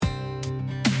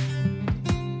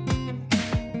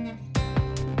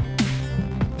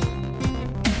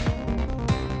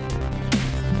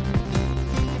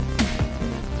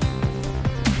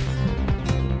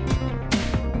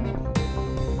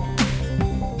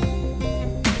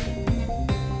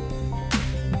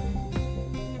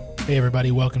Hey,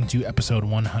 everybody. Welcome to episode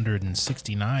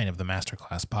 169 of the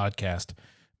Masterclass Podcast.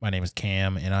 My name is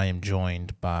Cam, and I am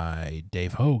joined by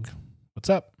Dave Hogue. What's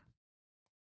up?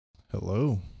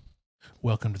 Hello.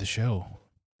 Welcome to the show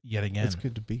yet again. It's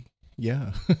good to be.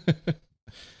 Yeah.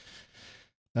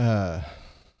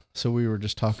 So we were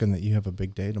just talking that you have a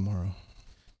big day tomorrow.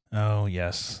 Oh,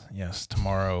 yes. Yes.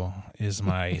 Tomorrow is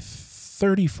my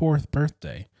 34th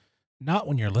birthday. Not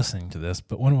when you're listening to this,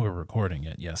 but when we're recording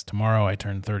it. Yes, tomorrow I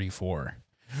turn 34.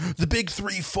 The big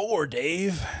 3-4,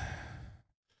 Dave.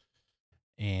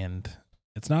 And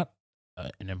it's not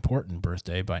an important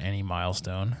birthday by any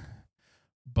milestone,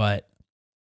 but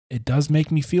it does make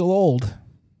me feel old,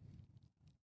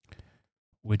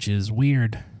 which is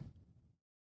weird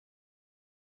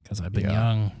because I've been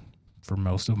young for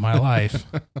most of my life.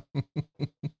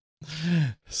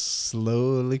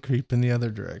 Slowly creeping the other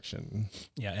direction.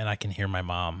 Yeah, and I can hear my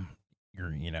mom,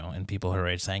 and people her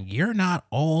age saying, "You're not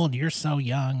old, you're so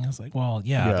young." I was like, well,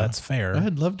 yeah, that's fair.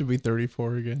 I'd love to be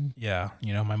 34 again. Yeah,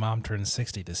 my mom turned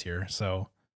 60 this year, so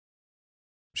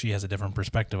she has a different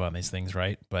perspective on these things,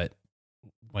 right? But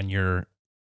when you're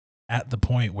at the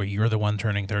point where you're the one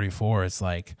turning 34, it's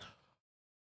like,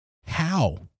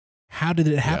 how did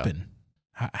it happen?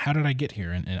 How did I get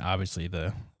here? And obviously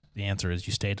the answer is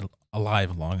you stayed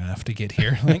alive long enough to get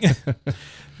here. Like,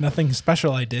 nothing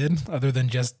special I did other than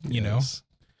just,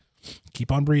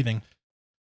 keep on breathing.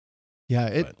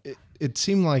 Yeah, it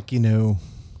seemed like,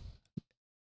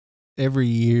 every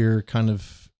year kind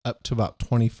of up to about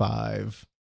 25,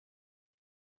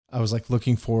 I was like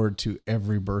looking forward to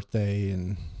every birthday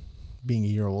and being a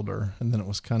year older. And then it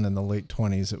was kind of in the late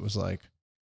 20s, it was like,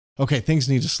 okay, things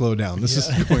need to slow down. This is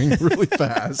going really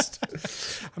fast.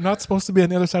 I'm not supposed to be on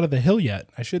the other side of the hill yet.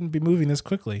 I shouldn't be moving this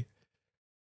quickly.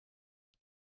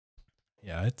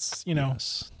 Yeah, it's,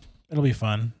 it'll be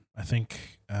fun. I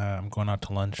think I'm going out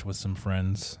to lunch with some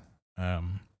friends.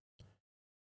 But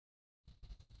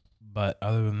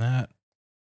other than that,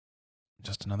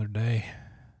 just another day.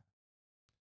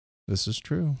 This is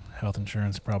true. Health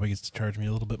insurance probably gets to charge me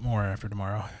a little bit more after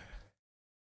tomorrow.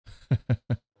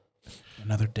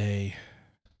 Another day.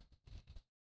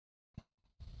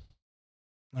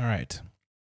 All right.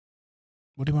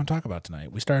 What do you want to talk about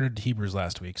tonight? We started Hebrews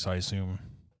last week, so I assume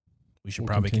we should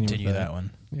probably continue that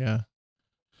one. Yeah.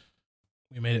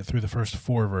 We made it through the first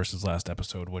 4 verses last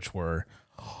episode, which were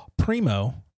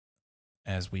primo,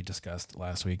 as we discussed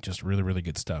last week. Just really, really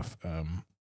good stuff. And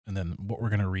then what we're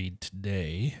going to read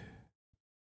today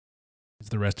is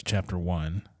the rest of chapter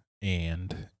 1,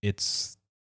 and it's...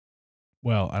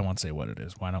 Well, I won't say what it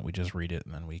is. Why don't we just read it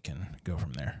and then we can go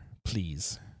from there,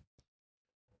 please?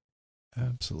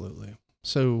 Absolutely.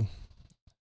 So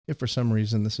if for some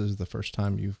reason this is the first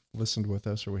time you've listened with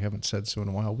us or we haven't said so in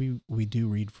a while, we do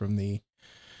read from the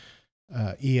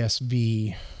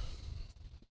ESV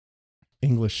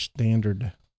English Standard.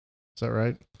 Is that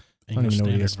right? English I don't even know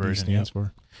Standard what ESV version, stands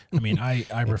for. I mean,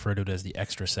 I refer to it as the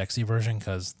extra sexy version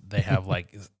because they have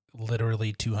like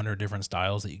literally 200 different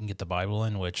styles that you can get the Bible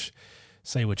in, which...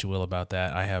 Say what you will about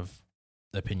that. I have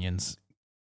opinions,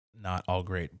 not all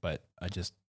great, but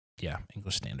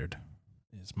English Standard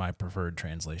is my preferred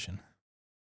translation.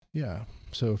 Yeah.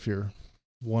 So if you're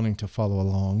wanting to follow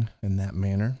along in that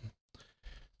manner,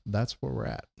 that's where we're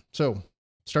at. So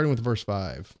starting with verse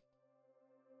 5.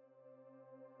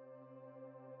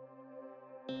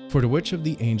 For to which of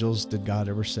the angels did God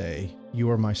ever say, "You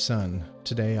are my son,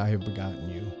 today I have begotten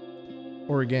you"?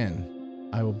 Or again,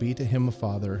 "I will be to him a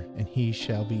father, and he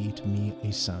shall be to me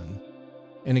a son"?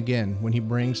 And again, when he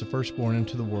brings the firstborn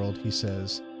into the world, he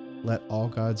says, "Let all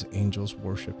God's angels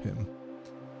worship him."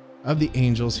 Of the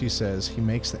angels, he says, "He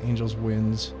makes the angels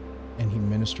winds, and he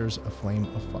ministers a flame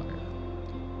of fire."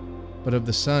 But of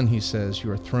the Son, he says,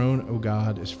 "Your throne, O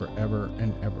God, is forever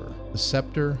and ever. The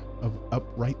scepter of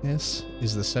uprightness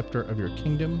is the scepter of your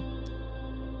kingdom.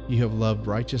 You have loved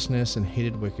righteousness and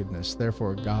hated wickedness.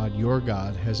 Therefore, God, your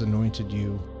God, has anointed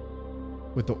you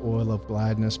with the oil of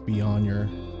gladness beyond your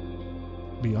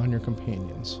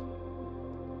companions.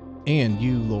 And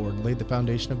you, Lord, laid the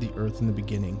foundation of the earth in the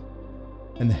beginning,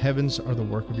 and the heavens are the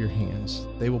work of your hands.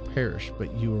 They will perish,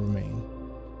 but you will remain.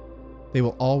 They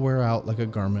will all wear out like a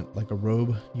garment, like a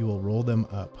robe you will roll them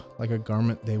up. Like a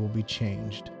garment they will be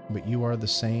changed. But you are the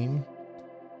same,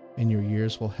 and your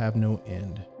years will have no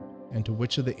end. And to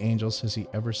which of the angels has he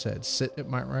ever said, 'Sit at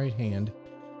my right hand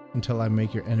until I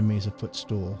make your enemies a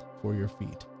footstool for your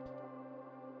feet'?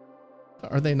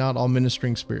 Are they not all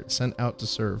ministering spirits sent out to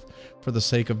serve for the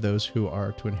sake of those who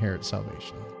are to inherit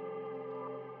salvation?"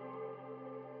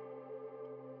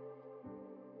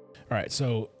 All right,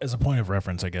 so as a point of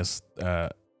reference, I guess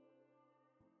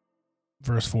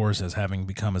verse 4 says, having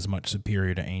become as much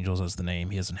superior to angels as the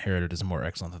name he has inherited is more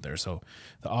excellent than theirs. So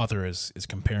the author is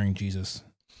comparing Jesus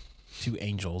to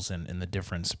angels and the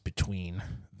difference between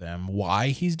them. Why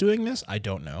he's doing this, I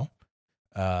don't know.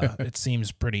 It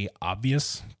seems pretty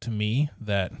obvious to me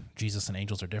that Jesus and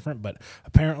angels are different, but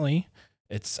apparently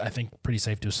it's, I think, pretty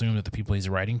safe to assume that the people he's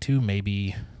writing to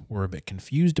maybe were a bit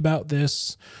confused about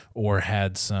this or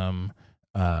had some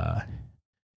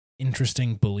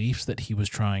interesting beliefs that he was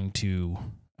trying to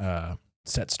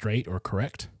set straight or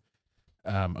correct.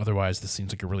 Otherwise, this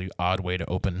seems like a really odd way to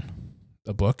open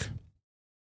a book.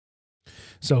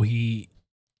 So he's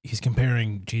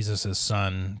comparing Jesus'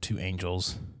 son to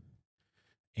angels.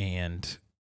 And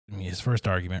I mean, his first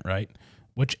argument, right?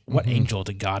 What angel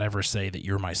did God ever say that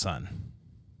you're my son?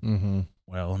 Mm-hmm.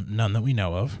 Well, none that we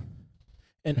know of.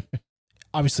 And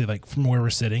obviously, like from where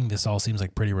we're sitting, this all seems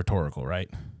like pretty rhetorical, right?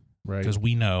 Right. Because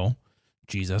we know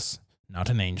Jesus, not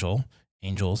an angel,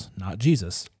 angels, not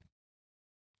Jesus.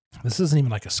 This isn't even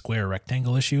like a square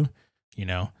rectangle issue. You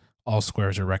know, all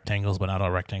squares are rectangles, but not all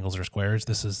rectangles are squares.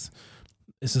 This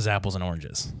is apples and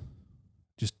oranges.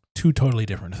 Just two totally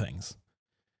different things.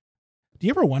 Do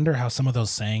you ever wonder how some of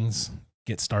those sayings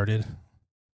get started?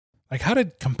 Like, how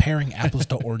did comparing apples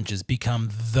to oranges become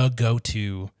the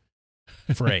go-to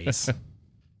phrase?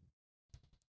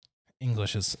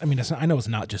 English is, I mean, I know it's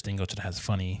not just English that has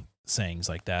funny sayings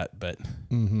like that, but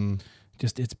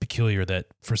just it's peculiar that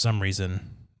for some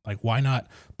reason, like, why not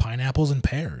pineapples and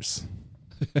pears?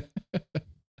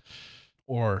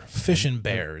 Or fish and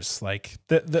bears? Like,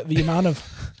 the amount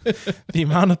of the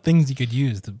amount of things you could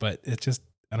use, but it's just,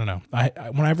 I don't know. I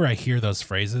whenever I hear those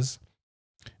phrases,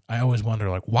 I always wonder,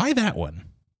 like, why that one?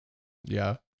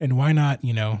 Yeah. And why not,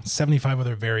 75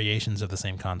 other variations of the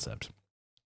same concept?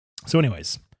 So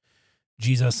anyways,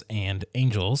 Jesus and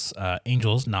angels,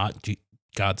 angels, not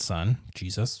God's son.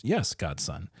 Jesus, yes, God's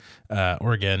son.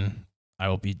 Or again, I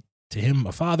will be to him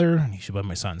a father, and he shall be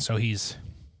my son. So he's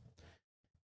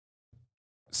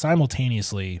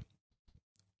simultaneously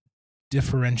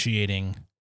differentiating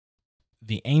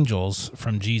the angels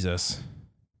from Jesus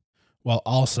while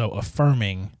also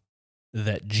affirming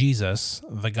that Jesus,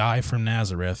 the guy from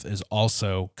Nazareth, is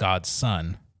also God's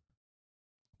son,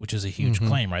 which is a huge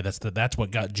claim, right? That's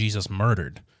what got Jesus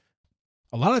murdered.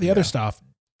 A lot of the other stuff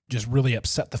just really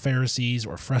upset the Pharisees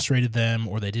or frustrated them,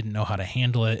 or they didn't know how to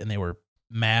handle it, and they were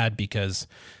mad because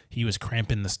he was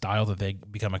cramping the style that they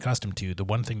become accustomed to. The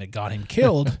one thing that got him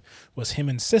killed was him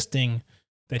insisting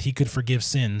that he could forgive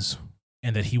sins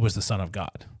and that he was the Son of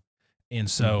God. And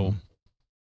so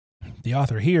the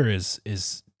author here is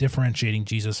differentiating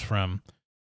Jesus from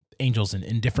angels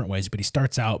in different ways, but he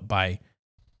starts out by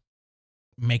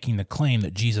making the claim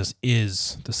that Jesus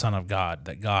is the Son of God,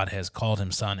 that God has called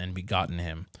him son and begotten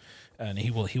him. And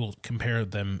he will compare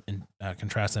them and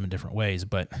contrast them in different ways,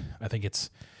 but I think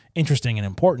it's interesting and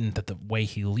important that the way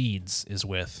he leads is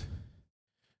with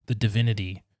the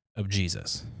divinity of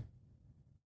Jesus.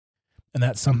 And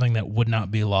that's something that would not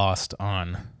be lost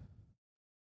on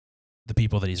the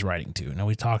people that he's writing to. Now,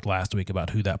 we talked last week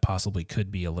about who that possibly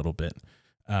could be a little bit,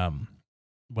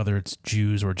 whether it's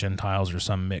Jews or Gentiles or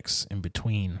some mix in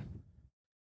between.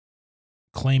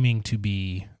 Claiming to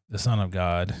be the Son of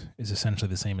God is essentially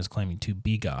the same as claiming to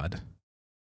be God.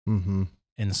 Mm-hmm.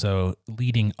 And so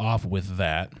leading off with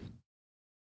that,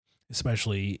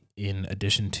 especially in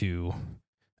addition to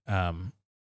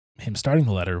him starting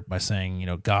the letter by saying,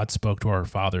 God spoke to our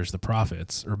fathers, the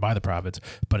prophets, or by the prophets,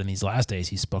 but in these last days,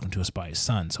 he's spoken to us by his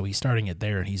son. So he's starting it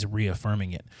there, and he's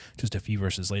reaffirming it just a few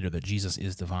verses later that Jesus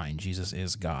is divine. Jesus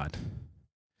is God.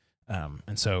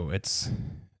 And so it's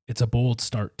a bold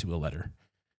start to a letter,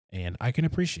 and I can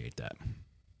appreciate that.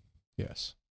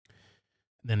 Yes.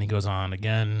 Then he goes on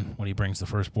again, when he brings the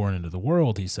firstborn into the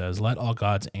world, he says, let all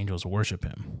God's angels worship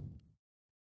him.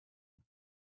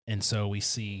 And so we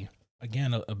see,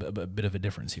 again, a bit of a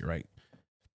difference here, right?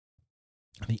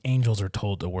 The angels are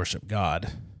told to worship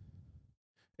God.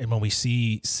 And when we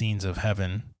see scenes of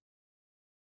heaven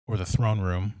or the throne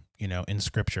room, in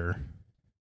Scripture,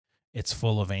 it's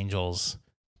full of angels,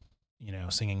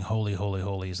 singing, holy, holy,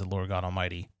 holy is the Lord God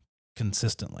Almighty,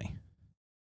 consistently.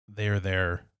 They're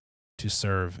there to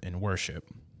serve and worship.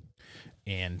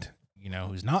 And,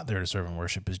 who's not there to serve and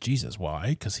worship is Jesus. Why?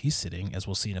 Because he's sitting, as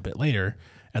we'll see in a bit later,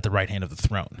 at the right hand of the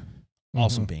throne,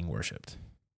 also being worshipped.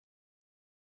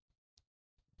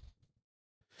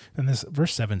 And this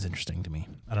verse 7 is interesting to me.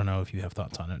 I don't know if you have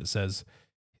thoughts on it. It says,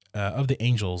 of the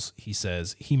angels, he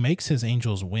says, he makes his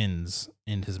angels winds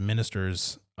and his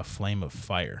ministers a flame of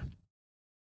fire.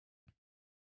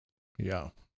 Yeah.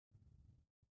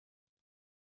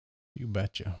 You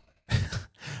betcha.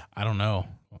 I don't know.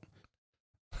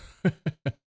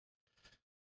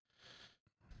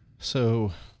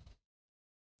 So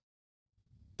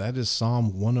that is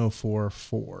Psalm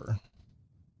 104:4.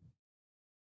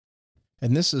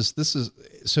 And this is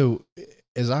so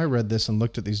as I read this and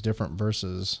looked at these different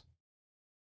verses,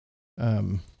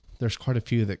 there's quite a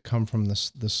few that come from the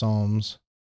Psalms.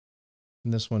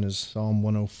 And this one is Psalm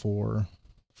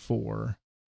 104:4.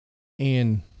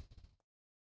 And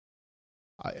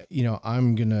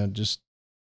I'm going to just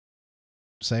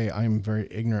say I'm very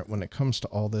ignorant when it comes to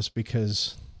all this,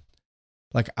 because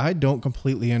like I don't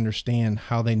completely understand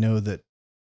how they know that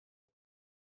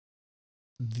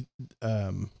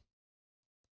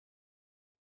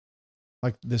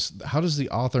like this, how does the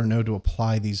author know to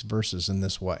apply these verses in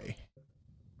this way?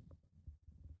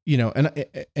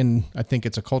 And I think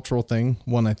it's a cultural thing.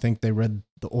 One, I think they read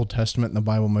the Old Testament and the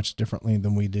Bible much differently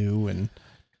than we do, and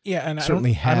and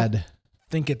certainly I don't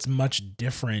think it's much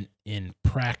different in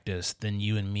practice than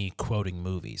you and me quoting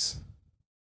movies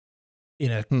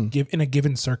in a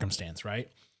given circumstance, right?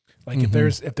 Like if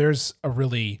there's a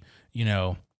really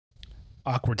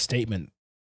awkward statement,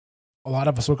 a lot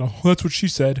of us will go, well, "That's what she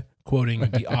said," quoting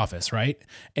The Office, right?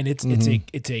 And it's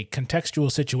a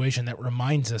contextual situation that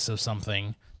reminds us of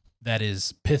something that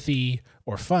is pithy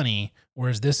or funny,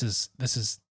 whereas this is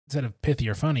instead of pithy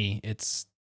or funny, it's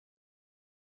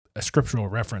a scriptural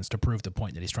reference to prove the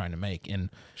point that he's trying to make.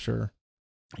 And sure,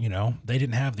 they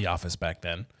didn't have The Office back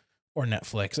then, or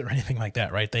Netflix or anything like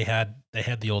that, right? They had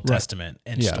the Old Testament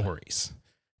and stories,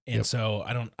 and so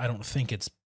I don't think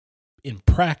it's in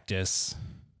practice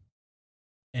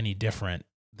any different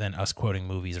than us quoting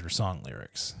movies or song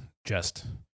lyrics. Just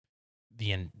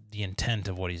the intent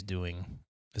of what he's doing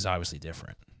is obviously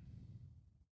different.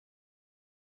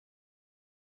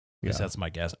 I guess that's my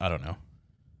guess. I don't know.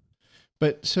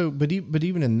 But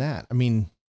even in that, I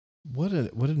mean, what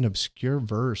an obscure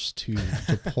verse to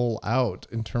pull out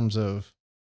in terms of,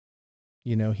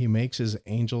 he makes his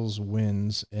angels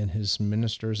winds and his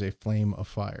ministers a flame of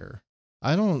fire.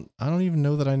 I don't even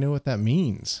know that I know what that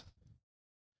means.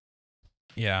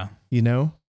 Yeah.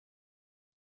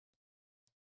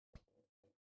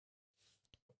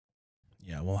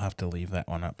 Yeah, we'll have to leave that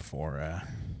one up for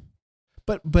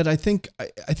But I think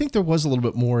there was a little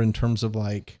bit more in terms of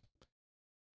like,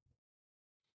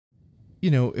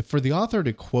 if for the author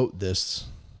to quote this,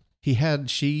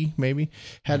 she maybe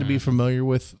had to be familiar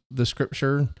with the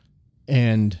scripture,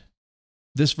 and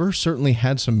this verse certainly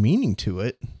had some meaning to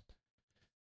it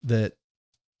that,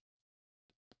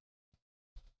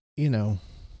 I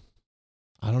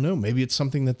don't know, maybe it's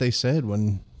something that they said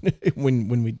when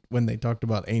they talked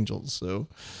about angels. So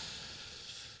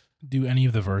do any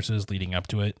of the verses leading up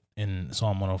to it in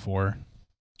Psalm 104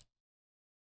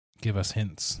 give us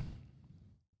hints?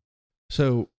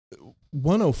 So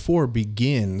 104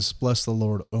 begins, "Bless the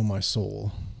Lord, O my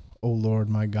soul. O Lord,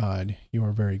 my God, you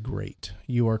are very great.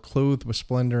 You are clothed with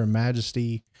splendor and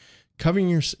majesty, covering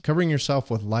yourself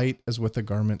with light as with a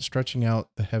garment, stretching out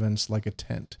the heavens like a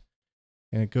tent."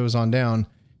 And it goes on down,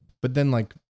 but then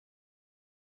like,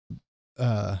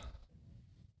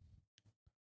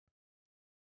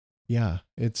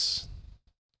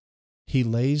 he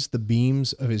lays the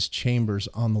beams of his chambers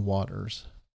on the waters.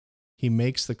 He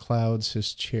makes the clouds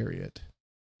his chariot.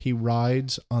 He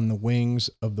rides on the wings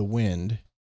of the wind.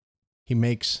 He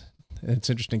makes, and it's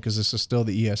interesting because this is still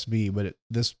the ESV, but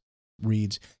this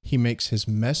reads, "He makes his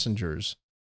messengers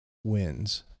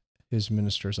winds, his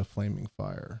ministers a flaming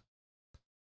fire.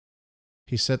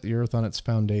 He set the earth on its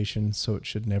foundation so it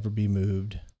should never be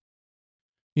moved."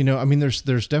 I mean, there's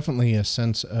definitely a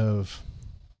sense of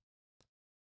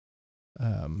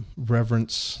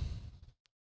reverence,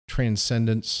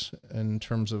 transcendence in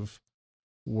terms of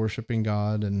worshiping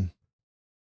God and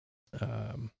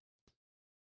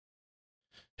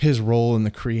his role in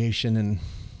the creation and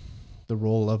the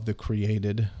role of the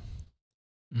created.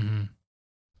 Mm-hmm.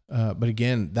 But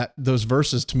again, those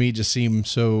verses to me just seem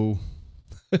so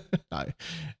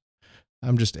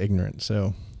I'm just ignorant,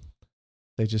 so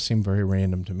they just seem very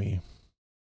random to me.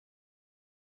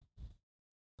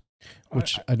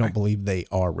 Which I don't believe they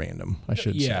are random, I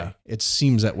should say. It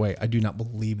seems that way. I do not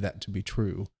believe that to be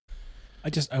true.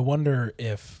 I wonder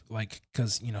if, like,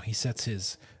 because, he sets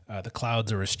his, the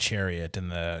clouds are his chariot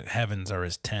and the heavens are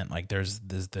his tent. Like, there's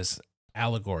this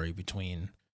allegory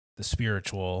between the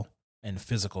spiritual and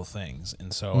physical things.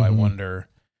 And so I wonder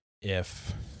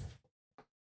if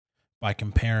by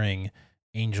comparing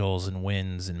angels and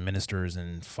winds and ministers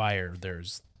and fire,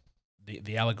 there's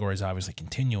the allegory is obviously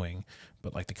continuing,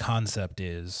 but like the concept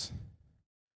is,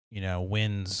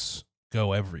 winds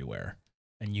go everywhere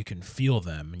and you can feel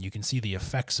them and you can see the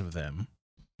effects of them,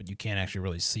 but you can't actually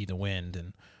really see the wind.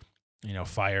 And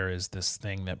fire is this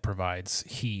thing that provides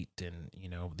heat and,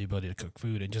 the ability to cook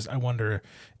food. And just, I wonder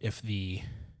if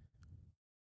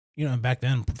back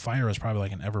then fire was probably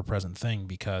like an ever present thing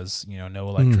because, no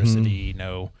electricity,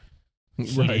 no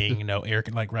heating, Right. no air,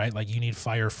 right? Like you need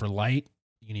fire for light,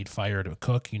 you need fire to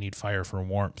cook, you need fire for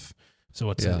warmth. So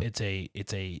it's Yeah.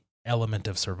 it's a element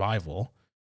of survival,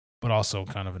 but also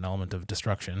kind of an element of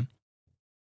destruction.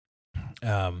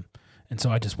 And so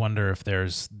I just wonder if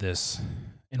there's this,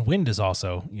 and wind is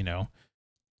also, you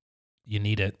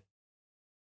need it,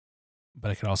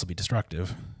 but it could also be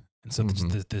destructive. And so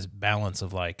Mhm. this balance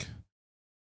of like,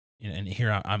 and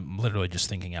here I'm literally just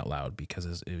thinking out loud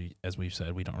because as we've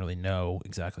said, we don't really know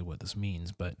exactly what this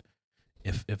means, but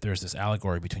if there's this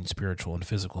allegory between spiritual and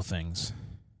physical things,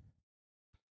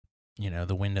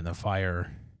 the wind and the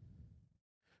fire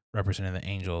representing the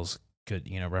angels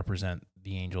could, represent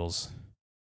the angels'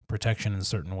 protection in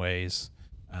certain ways.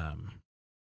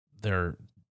 Their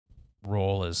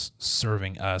role is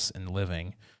serving us and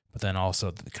living, but then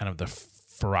also kind of the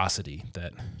ferocity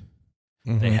that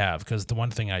they Mhm. have. Because the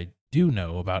one thing I do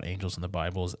know about angels in the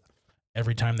Bible is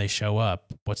every time they show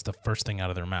up, what's the first thing out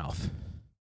of their mouth?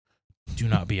 Do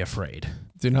not be afraid.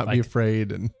 Do not be Like-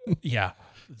 afraid. And Yeah,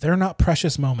 they're not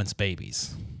precious moments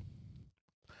babies.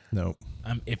 no.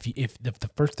 If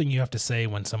the first thing you have to say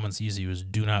when someone sees you is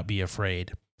 "do not be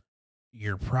afraid,"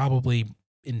 you're probably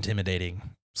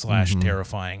intimidating / Mhm.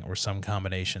 terrifying or some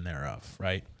combination thereof,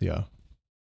 right? Yeah.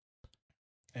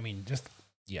 I mean,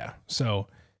 yeah. So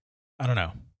I don't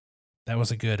know. That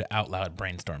was a good out loud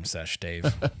brainstorm sesh,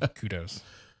 Dave. Kudos.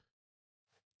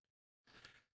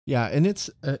 Yeah, and it's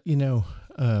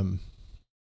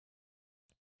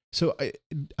so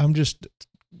I'm just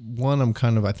I'm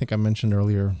kind of, I think I mentioned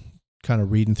earlier, kind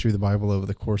of reading through the Bible over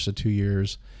the course of 2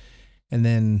 years, and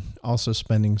then also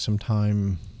spending some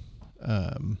time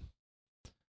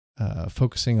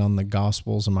focusing on the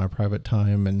Gospels in my private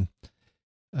time, and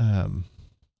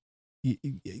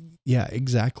yeah,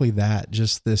 exactly that.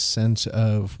 Just this sense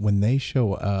of when they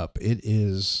show up, it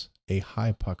is a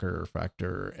high pucker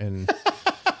factor, and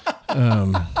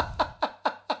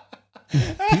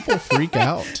people freak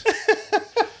out,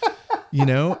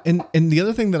 and the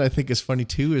other thing that I think is funny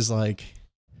too is like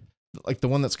the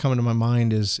one that's coming to my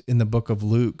mind is in the book of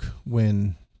Luke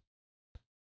when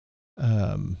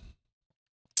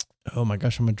oh my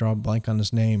gosh, I'm gonna draw a blank on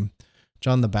his name.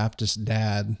 John the Baptist's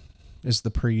dad is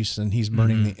the priest, and he's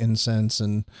burning the incense,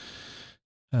 and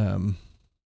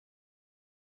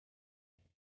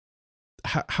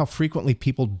how frequently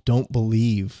people don't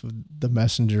believe the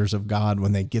messengers of God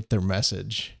when they get their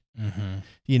message.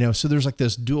 Mm-hmm. So there's like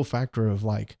this dual factor of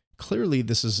like, clearly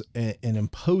this is an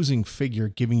imposing figure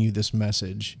giving you this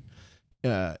message,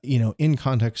 in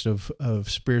context of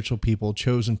spiritual people,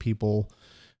 chosen people,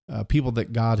 people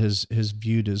that God has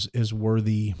viewed as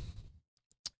worthy.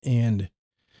 And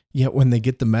yet when they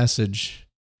get the message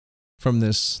from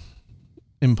this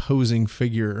imposing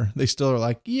figure, they still are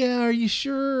like, yeah, are you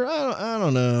sure? I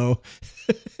don't know.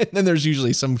 And then there's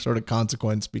usually some sort of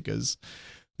consequence because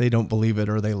they don't believe it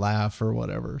or they laugh or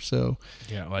whatever. So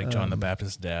yeah, like John the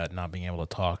Baptist's dad not being able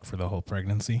to talk for the whole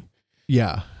pregnancy.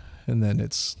 Yeah. And then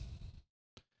it's,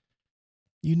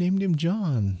 you named him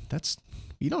John.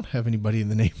 You don't have anybody in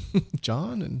the name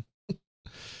John. And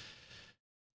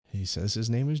he says his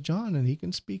name is John and he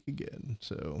can speak again.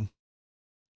 So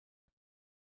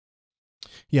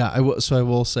yeah, I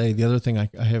will say the other thing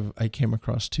I came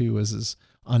across too is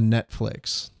on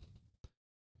Netflix.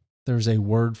 There's a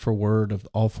word for word of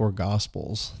all 4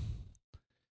 Gospels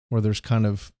where there's kind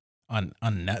of on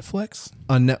Netflix.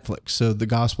 On Netflix, so the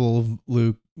Gospel of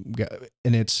Luke,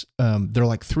 and it's they're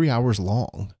like 3 hours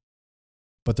long,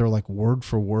 but they're like word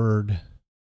for word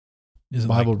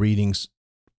Bible readings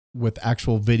with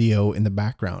actual video in the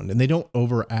background, and they don't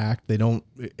overact.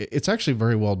 It's actually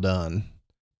very well done.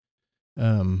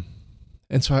 And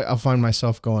so I'll find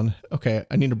myself going, okay,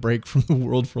 I need a break from the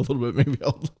world for a little bit. Maybe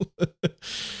I'll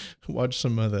watch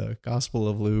some of the Gospel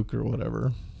of Luke or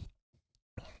whatever.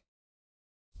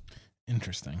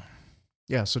 Interesting.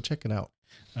 Yeah, so check it out.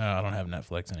 I don't have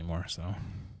Netflix anymore, so.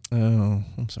 Oh,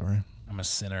 I'm sorry. I'm a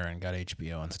sinner and got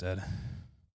HBO instead.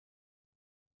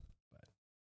 But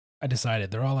I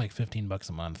decided they're all like $15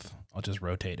 a month. I'll just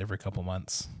rotate every couple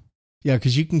months. Yeah,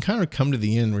 because you can kind of come to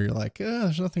the end where you're like,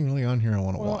 there's nothing really on here I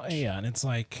want to watch. Yeah, and it's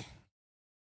like,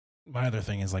 my other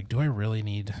thing is like, do I really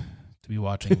need to be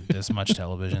watching this much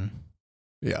television?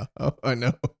 Yeah, I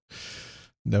know.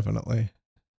 Definitely.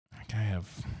 Like I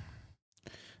have...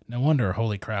 No wonder,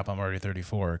 holy crap, I'm already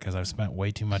 34 because I've spent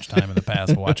way too much time in the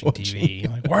past watching TV.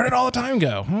 Like, where did all the time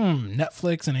go?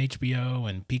 Netflix and HBO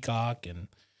and Peacock and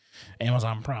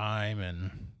Amazon Prime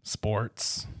and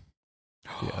sports.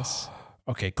 Yes.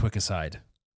 Okay, quick aside.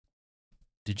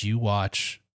 Did you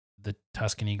watch the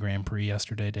Tuscany Grand Prix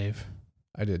yesterday, Dave?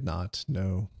 I did not.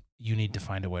 No. You need to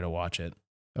find a way to watch it.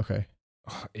 Okay.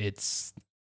 It's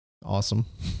Awesome.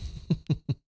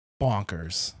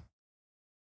 bonkers.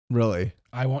 Really?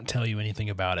 I won't tell you anything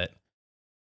about it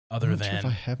I'm other not sure if I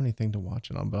than, have anything to watch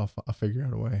it on, but I'll figure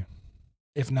out a way.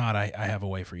 if not, I have a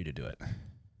way for you to do it.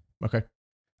 Okay.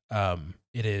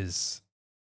 It is,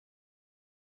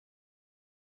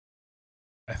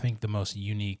 I think, the most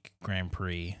unique Grand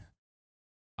Prix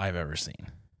I've ever seen.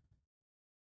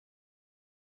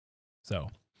 So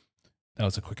that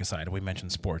was a quick aside. We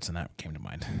mentioned sports and that came to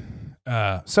mind.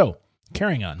 So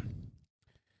carrying on.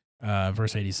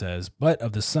 Verse 80 says, but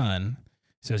of the Son,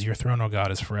 says, your throne, O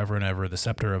God, is forever and ever. The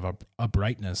scepter of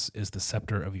uprightness is the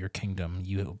scepter of your kingdom.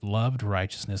 You have loved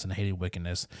righteousness and hated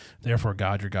wickedness. Therefore,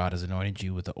 God, your God, has anointed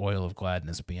you with the oil of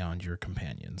gladness beyond your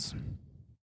companions.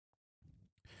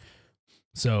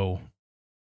 So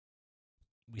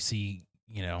we see,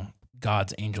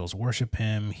 God's angels worship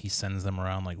him. He sends them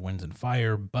around like winds and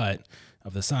fire. But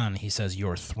of the Son, he says,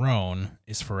 your throne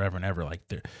is forever and ever. Like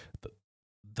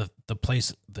the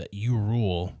place that you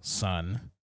rule, Son,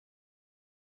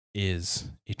 is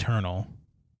eternal.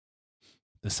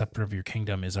 The scepter of your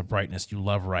kingdom is a brightness. You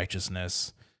love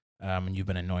righteousness, and you've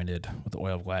been anointed with the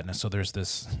oil of gladness. So there's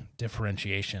this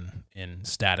differentiation in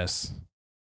status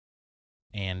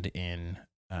and in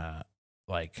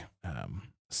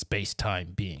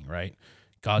space-time being, right?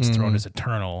 God's throne is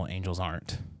eternal. Angels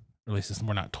aren't. Or at least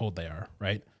we're not told they are,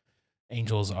 right?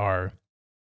 Angels are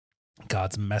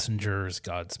God's messengers,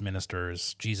 God's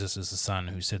ministers. Jesus is the Son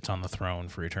who sits on the throne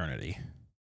for eternity.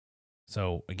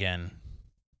 So again,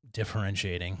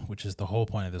 differentiating, which is the whole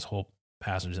point of this whole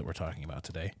passage that we're talking about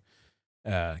today.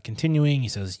 Continuing, he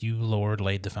says, you, Lord,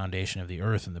 laid the foundation of the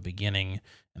earth in the beginning,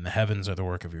 and the heavens are the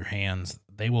work of your hands.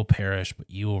 They will perish, but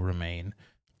you will remain.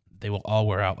 They will all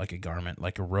wear out like a garment.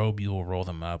 Like a robe, you will roll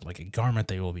them up. Like a garment,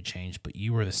 they will be changed, but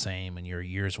you are the same, and your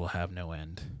years will have no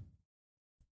end.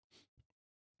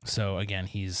 So again,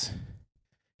 he's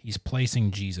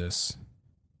placing Jesus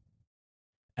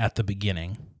at the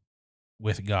beginning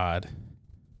with God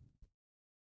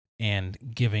and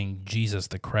giving Jesus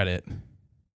the credit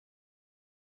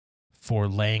for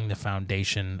laying the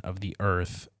foundation of the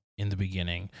earth in the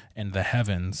beginning and the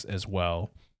heavens as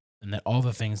well, and that all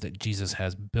the things that Jesus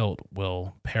has built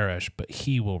will perish, but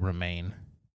he will remain.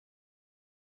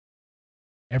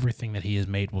 Everything that he has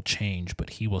made will change,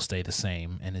 but he will stay the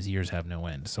same, and his years have no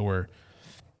end. So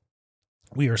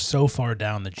we are so far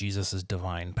down the Jesus'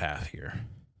 divine path here.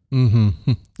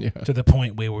 Mm-hmm. Yeah. To the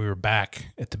point where we were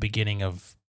back at the beginning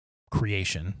of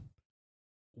creation,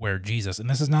 where Jesus, and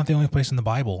this is not the only place in the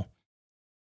Bible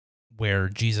where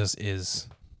Jesus is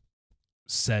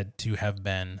said to have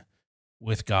been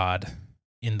with God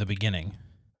in the beginning.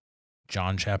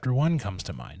 John chapter 1 comes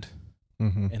to mind.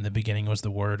 Mm-hmm. In the beginning was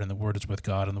the Word, and the Word is with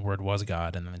God, and the Word was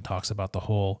God. And then it talks about the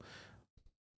whole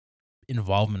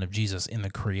involvement of Jesus in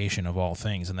the creation of all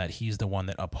things, and that he's the one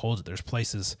that upholds it. There's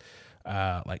places,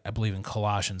 like I believe in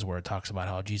Colossians, where it talks about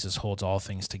how Jesus holds all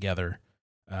things together.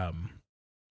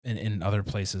 In other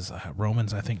places,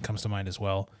 Romans, I think, comes to mind as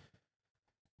well.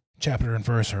 Chapter and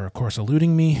verse are, of course,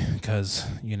 eluding me because,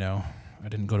 I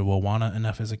didn't go to Awana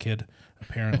enough as a kid,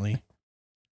 apparently.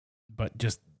 But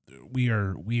just we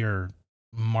are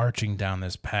marching down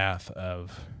this path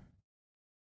of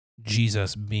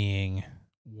Jesus being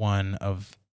one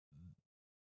of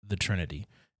the Trinity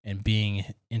and being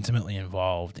intimately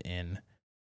involved in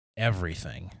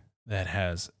everything that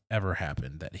has ever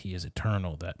happened, that he is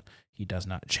eternal, that he does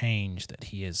not change, that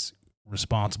he is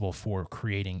responsible for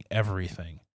creating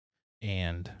everything.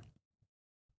 And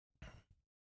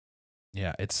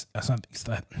yeah, it's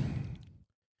that,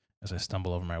 as I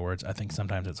stumble over my words, I think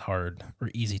sometimes it's hard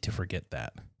or easy to forget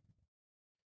that.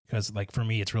 Because, like, for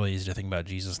me, it's really easy to think about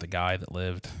Jesus, the guy that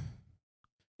lived.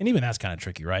 And even that's kind of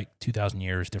tricky, right? 2,000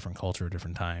 years, different culture,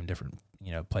 different time, different,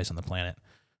 place on the planet.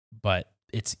 But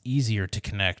it's easier to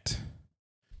connect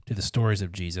to the stories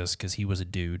of Jesus because he was a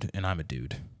dude and I'm a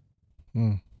dude.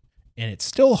 Mm. And it's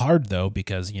still hard, though,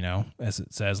 because, as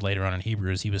it says later on in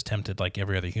Hebrews, he was tempted like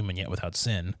every other human, yet without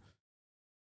sin.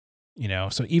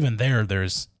 So even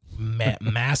there's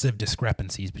massive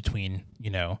discrepancies between,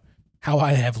 how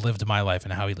I have lived my life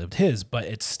and how he lived his, but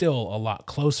it's still a lot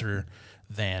closer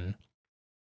than,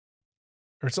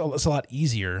 or it's a lot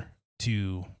easier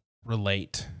to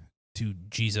relate to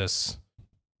Jesus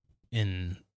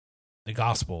in the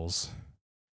Gospels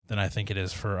than I think it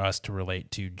is for us to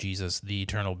relate to Jesus, the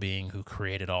eternal being who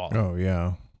created all. Oh,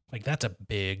 yeah. Like, that's a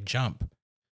big jump.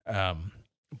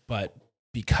 But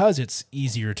because it's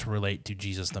easier to relate to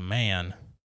Jesus the man,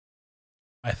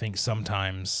 I think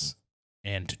sometimes,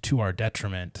 and to our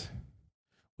detriment,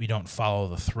 we don't follow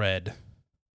the thread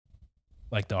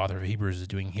like the author of Hebrews is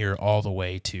doing here all the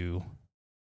way to,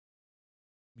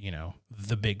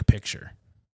 the big picture.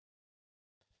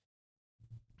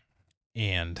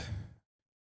 And,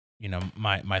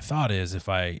 my thought is if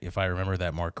I remember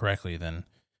that more correctly, then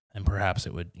perhaps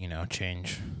it would,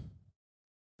 change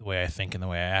the way I think and the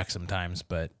way I act sometimes.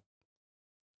 But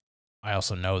I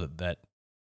also know that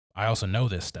I also know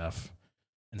this stuff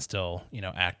and still,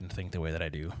 act and think the way that I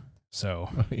do. So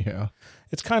Yeah.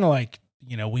 it's kind of like,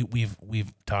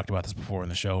 we've talked about this before in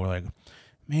the show. We're like,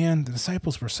 man, the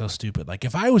disciples were so stupid. Like,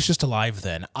 if I was just alive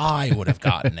then, I would have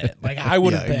gotten it. Like, I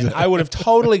would have been, exactly. I would have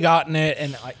totally gotten it.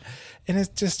 And it's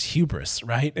just hubris,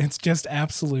 right? It's just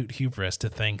absolute hubris to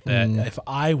think that if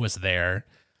I was there,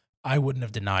 I wouldn't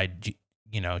have denied,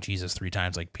 Jesus 3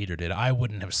 times like Peter did. I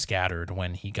wouldn't have scattered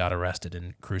when he got arrested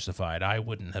and crucified. I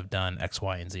wouldn't have done X,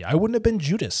 Y, and Z. I wouldn't have been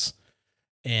Judas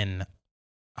and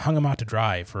hung him out to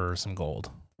dry for some gold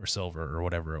or silver or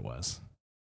whatever it was.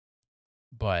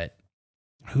 But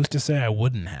who's to say I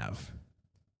wouldn't have?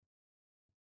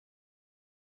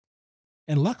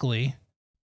 And luckily,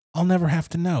 I'll never have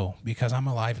to know because I'm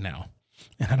alive now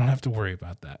and I don't have to worry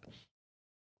about that.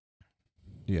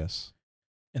 Yes.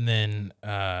 And then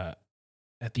at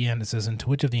the end it says, and to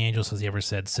which of the angels has he ever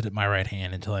said, sit at my right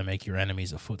hand until I make your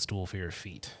enemies a footstool for your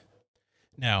feet?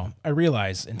 Now, I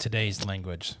realize in today's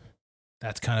language,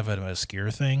 that's kind of an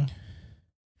obscure thing,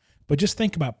 but just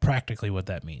think about practically what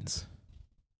that means.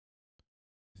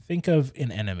 Think of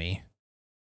an enemy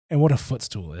and what a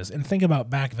footstool is, and think about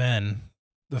back then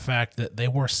the fact that they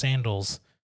wore sandals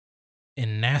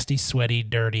in nasty, sweaty,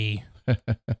 dirty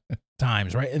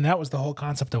times, right? And that was the whole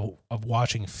concept of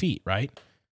washing feet, right?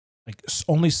 Like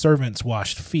only servants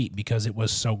washed feet because it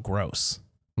was so gross.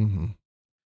 Mm-hmm.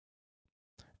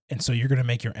 And so you're going to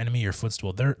make your enemy your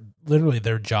footstool.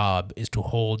 Their job is to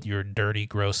hold your dirty,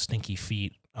 gross, stinky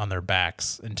feet on their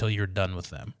backs until you're done with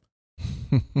them.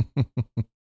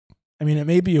 I mean, it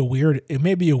may be a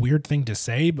weird thing to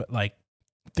say, but like,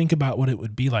 think about what it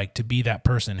would be like to be that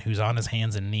person who's on his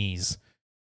hands and knees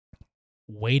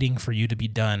waiting for you to be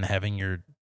done having your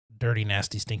dirty,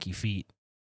 nasty, stinky feet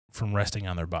from resting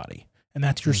on their body. And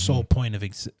that's your sole point of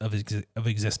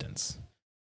existence,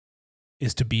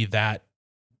 is to be that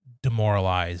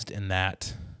demoralized and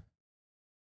that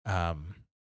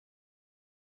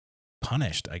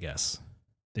punished, I guess.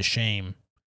 The shame,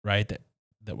 right,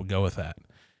 that would go with that.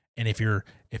 And if you're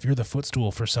the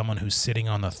footstool for someone who's sitting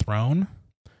on the throne,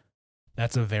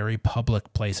 that's a very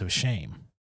public place of shame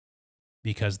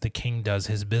because the king does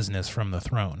his business from the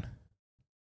throne.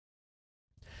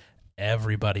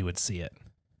 Everybody would see it.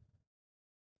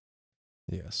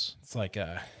 Yes. It's like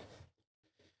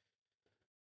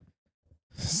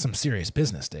some serious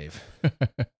business, Dave.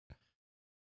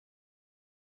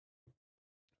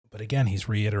 But again, he's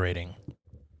reiterating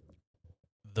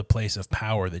the place of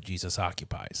power that Jesus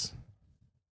occupies.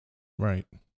 Right.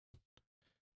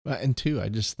 And two, I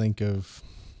just think of,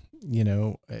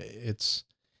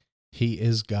 he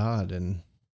is God. And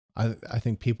I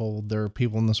think there are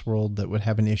people in this world that would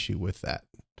have an issue with that.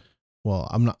 Well,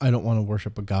 I don't want to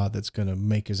worship a God that's going to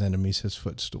make his enemies his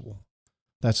footstool.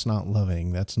 That's not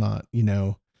loving. That's not,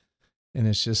 and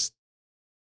it's just,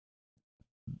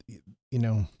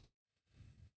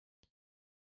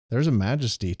 there's a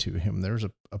majesty to him. There's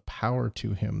a power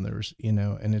to him. There's,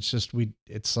 and it's just,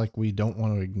 it's like we don't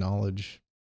want to acknowledge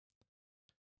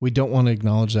that. We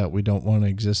don't want to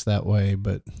exist that way.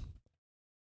 But,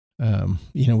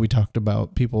 we talked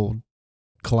about people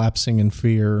collapsing in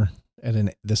fear at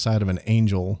the sight of an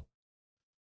angel,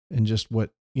 and just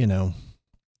what,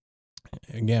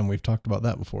 again, we've talked about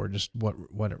that before, just what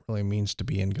it really means to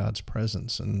be in God's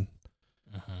presence. And,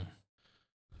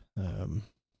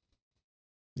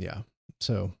 yeah.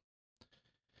 So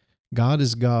God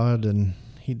is God, and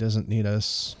he doesn't need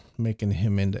us making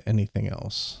him into anything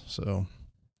else. So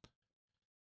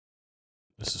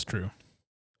this is true.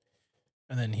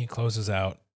 And then he closes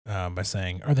out by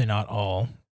saying, are they not all,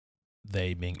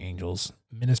 they being angels,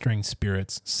 ministering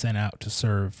spirits sent out to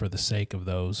serve for the sake of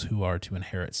those who are to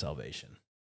inherit salvation?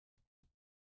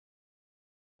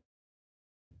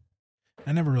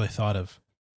 I never really thought of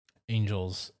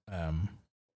angels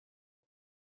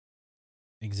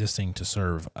existing to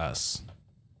serve us,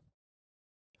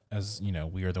 as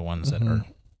we are the ones that are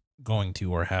going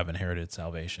to or have inherited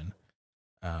salvation.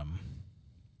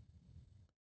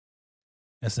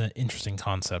 It's an interesting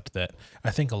concept that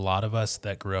I think a lot of us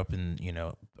that grew up in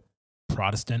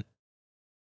Protestant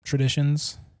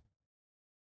traditions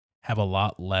have a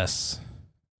lot less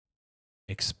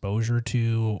exposure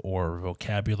to or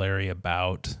vocabulary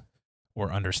about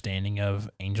or understanding of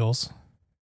angels.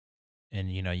 And,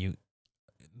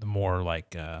 the more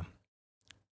like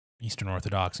Eastern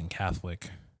Orthodox and Catholic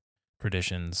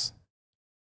traditions,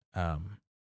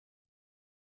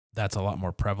 that's a lot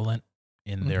more prevalent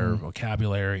in their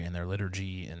vocabulary, in their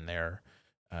liturgy, in their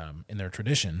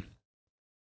tradition.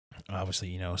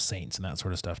 Obviously, saints and that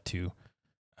sort of stuff too.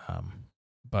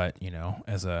 But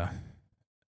as a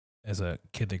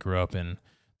kid that grew up in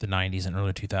the 90s and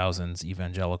early 2000s,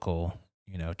 evangelical,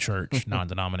 church,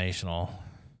 non-denominational,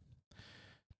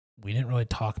 we didn't really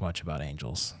talk much about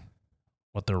angels,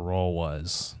 what their role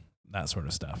was, that sort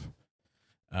of stuff.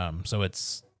 So I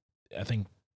think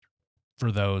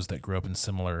for those that grew up in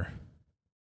similar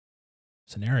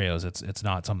scenarios, it's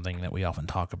not something that we often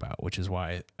talk about, which is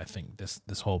why I think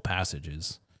this whole passage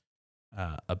is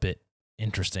a bit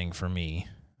interesting for me.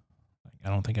 I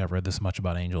don't think I've read this much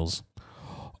about angels,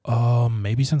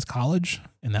 maybe since college,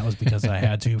 and that was because I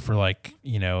had to for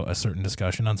a certain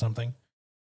discussion on something.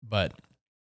 But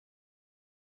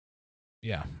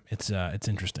yeah, it's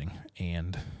interesting,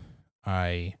 and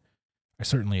I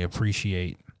certainly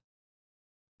appreciate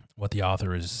what the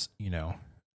author is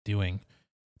doing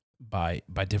by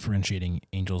differentiating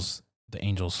the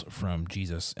angels from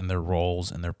Jesus and their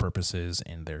roles and their purposes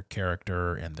and their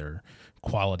character and their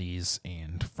qualities,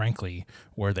 and frankly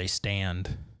where they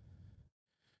stand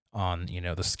on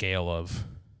the scale of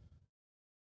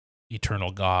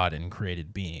eternal God and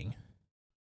created being.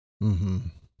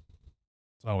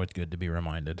 It's always good to be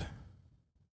reminded.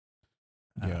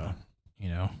 Yeah.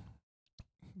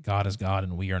 God is God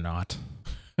and we are not.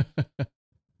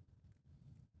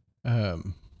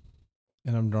 And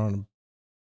I'm drawing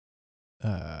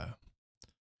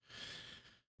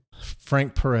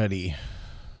Frank Peretti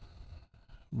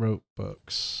wrote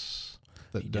books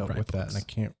that dealt with that, and I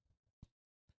can't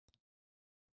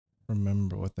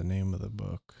remember what the name of the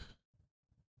book.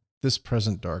 This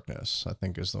Present Darkness, I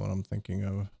think, is the one I'm thinking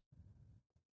of.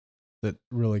 That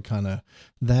really kind of,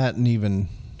 that and even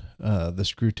the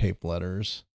Screw Tape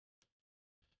Letters.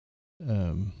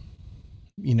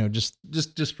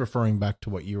 Just referring back to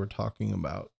what you were talking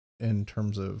about in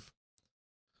terms of,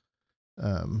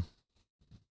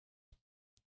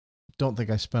 don't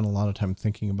think I spent a lot of time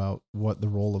thinking about what the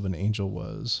role of an angel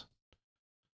was.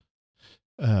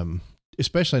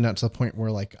 Especially not to the point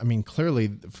where,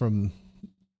 clearly from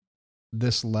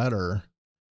this letter,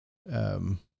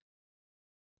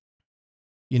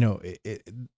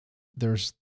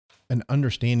 there's an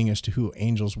understanding as to who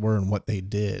angels were and what they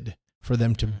did. For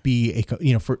them to be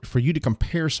for you to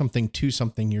compare something to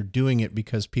something, you're doing it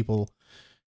because people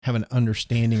have an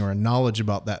understanding or a knowledge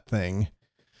about that thing.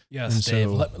 Yes, and Dave,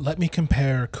 let me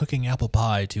compare cooking apple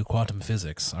pie to quantum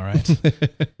physics, all right?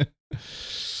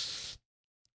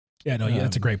 Yeah,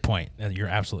 that's a great point. You're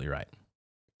absolutely right.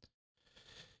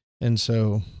 And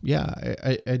so, yeah,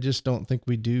 I just don't think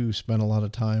we do spend a lot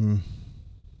of time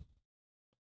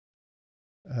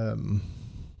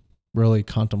really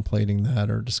contemplating that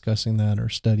or discussing that or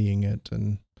studying it.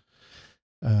 And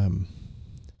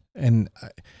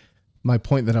my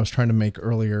point that I was trying to make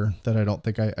earlier that I don't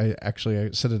think I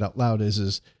actually said it out loud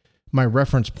is my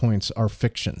reference points are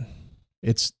fiction.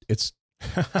 It's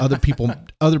other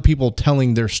people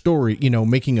telling their story,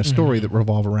 making a story that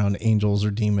revolve around angels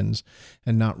or demons,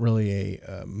 and not really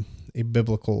a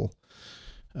biblical,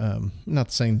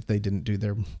 not saying that they didn't do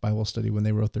their Bible study when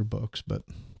they wrote their books, but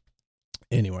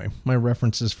anyway, my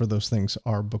references for those things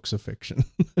are books of fiction.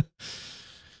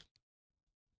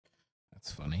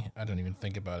 That's funny. I didn't even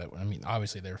think about it. I mean,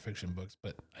 obviously they're fiction books,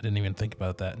 but I didn't even think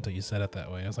about that until you said it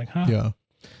that way. I was like, huh? Yeah.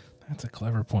 That's a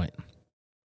clever point.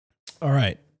 All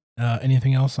right.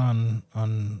 Anything else on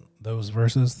those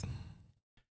verses?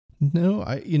 No,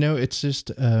 it's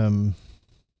just, I'll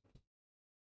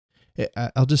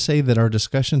just say that our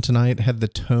discussion tonight had the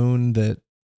tone that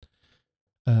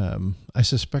I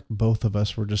suspect both of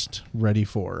us were just ready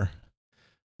for.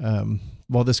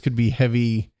 While this could be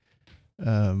heavy,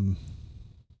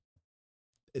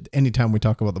 anytime we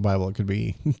talk about the Bible, it could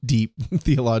be deep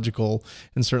theological,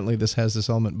 and certainly this has this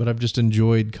element, but I've just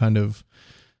enjoyed kind of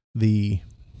the,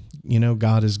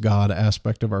 God is God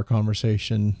aspect of our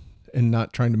conversation and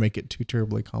not trying to make it too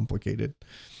terribly complicated.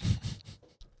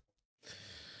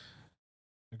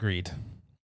 Agreed.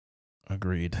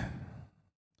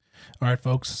 All right,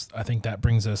 folks, I think that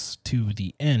brings us to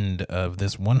the end of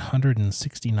this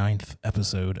 169th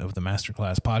episode of the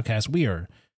Masterclass Podcast. We are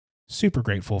Super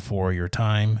grateful for your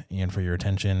time and for your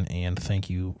attention, and thank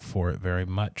you for it very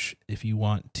much. If you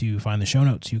want to find the show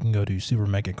notes, you can go to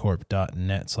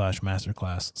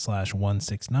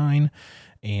supermegacorp.net/masterclass/169,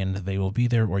 and they will be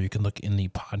there, or you can look in the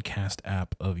podcast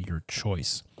app of your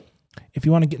choice. If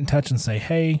you want to get in touch and say,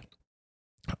 hey,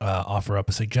 offer up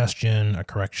a suggestion, a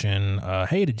correction,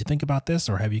 hey, did you think about this,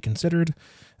 or have you considered?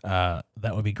 That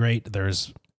would be great.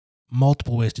 There's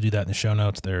multiple ways to do that in the show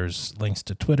notes. There's links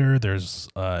to Twitter, there's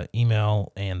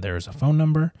email, and there's a phone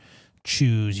number.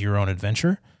 Choose your own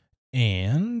adventure,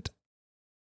 and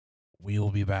we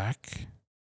will be back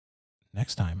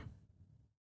next time.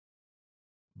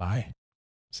 Bye.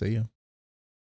 See ya.